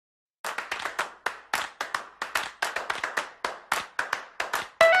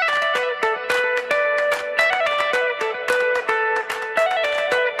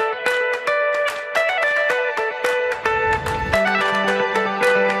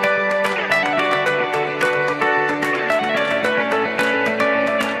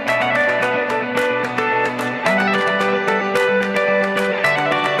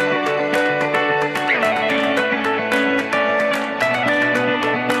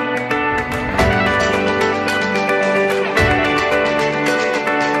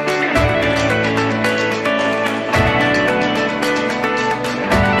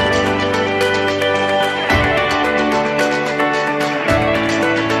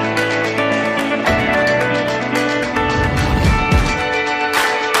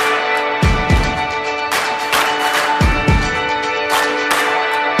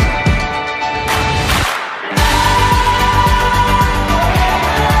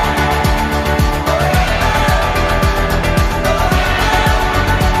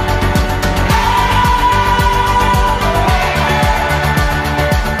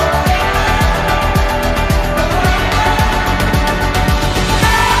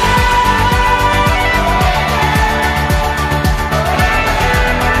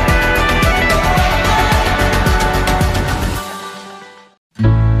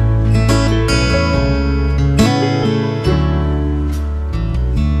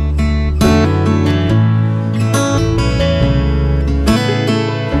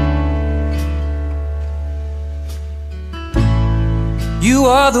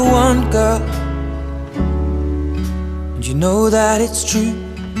are the one, girl, and you know that it's true.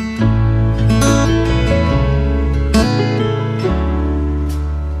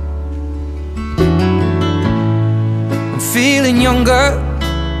 I'm feeling younger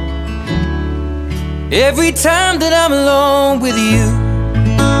every time that I'm alone with you.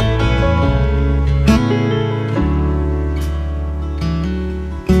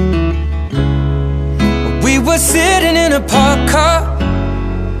 We were sitting in a parked car,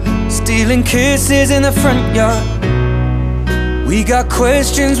 stealing kisses in the front yard. We got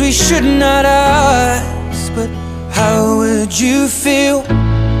questions we should not ask, but how would you feel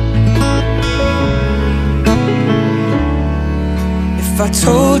if I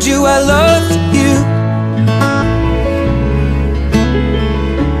told you I loved you?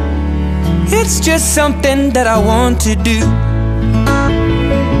 It's just something that I want to do.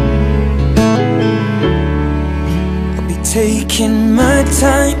 Taking my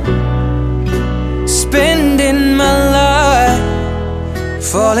time, spending my life,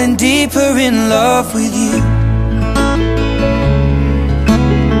 falling deeper in love with you.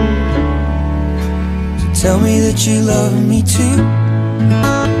 So tell me that you love me too.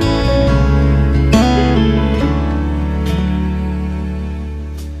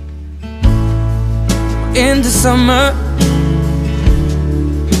 In the summer,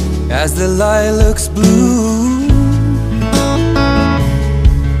 as the lilacs bloom,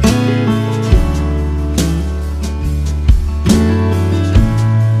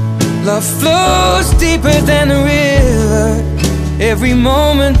 love flows deeper than a river. Every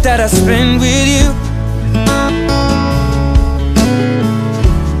moment that I spend with you,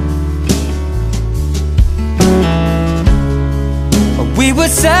 we were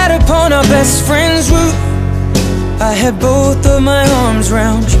sat upon our best friend's roof. I had both of my arms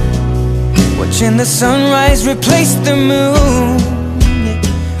round you, watching the sunrise replace the moon.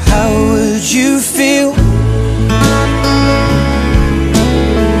 How would you feel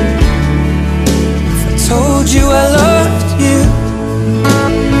told you I loved you?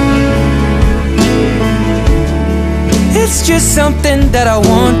 It's just something that I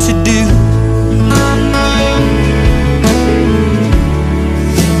want to do.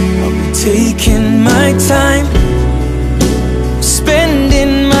 I'll be taking my time,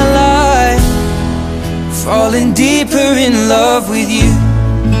 spending my life, falling deeper in love with you.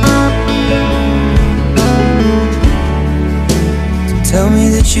 So tell me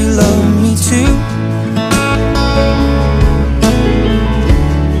that you love me too.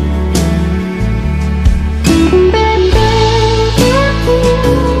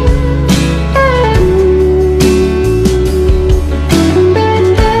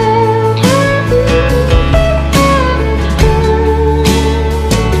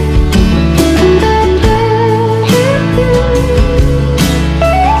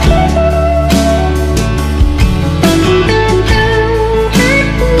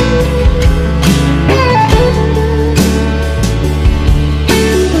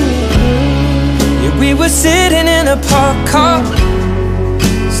 Sitting in a parked car,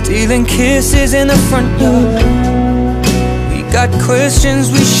 stealing kisses in the front yard. We got questions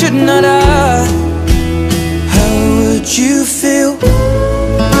we should not ask. How would you feel if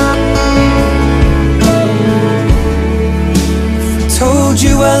I told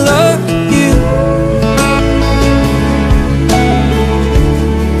you I love you?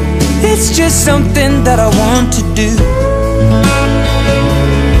 It's just something that I want to do.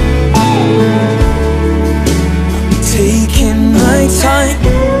 Taking my time,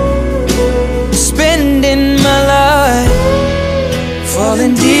 spending my life,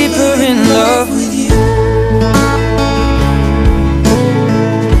 falling deeper in love with you.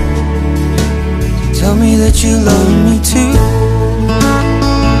 Tell me that you love me too.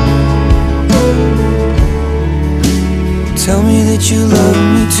 Tell me that you love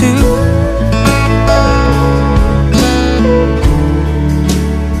me too.